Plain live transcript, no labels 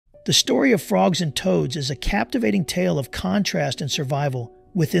The story of frogs and toads is a captivating tale of contrast and survival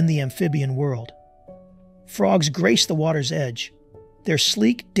within the amphibian world. Frogs grace the water's edge, their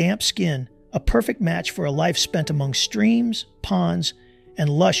sleek, damp skin a perfect match for a life spent among streams, ponds, and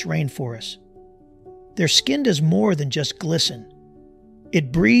lush rainforests. Their skin does more than just glisten.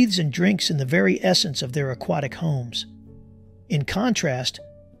 It breathes and drinks in the very essence of their aquatic homes. In contrast,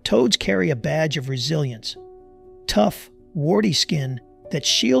 toads carry a badge of resilience, tough, warty skin that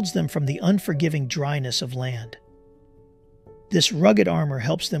shields them from the unforgiving dryness of land. This rugged armor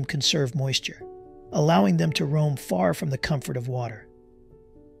helps them conserve moisture, allowing them to roam far from the comfort of water.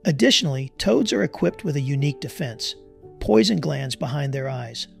 Additionally, toads are equipped with a unique defense, poison glands behind their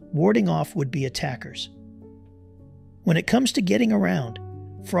eyes, warding off would-be attackers. When it comes to getting around,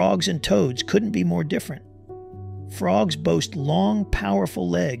 frogs and toads couldn't be more different. Frogs boast long, powerful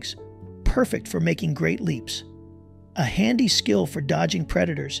legs, perfect for making great leaps, a handy skill for dodging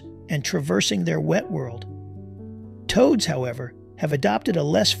predators and traversing their wet world. Toads, however, have adopted a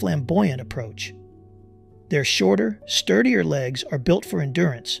less flamboyant approach. Their shorter, sturdier legs are built for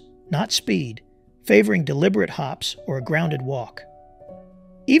endurance, not speed, favoring deliberate hops or a grounded walk.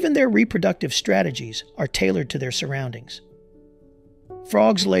 Even their reproductive strategies are tailored to their surroundings.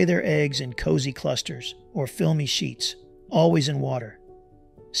 Frogs lay their eggs in cozy clusters or filmy sheets, always in water,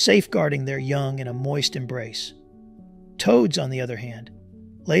 safeguarding their young in a moist embrace. Toads, on the other hand,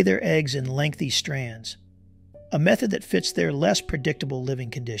 lay their eggs in lengthy strands, a method that fits their less predictable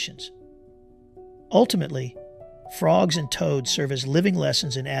living conditions. Ultimately, frogs and toads serve as living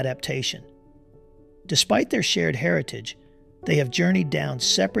lessons in adaptation. Despite their shared heritage, they have journeyed down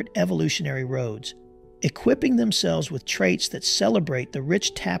separate evolutionary roads, equipping themselves with traits that celebrate the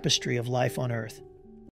rich tapestry of life on Earth.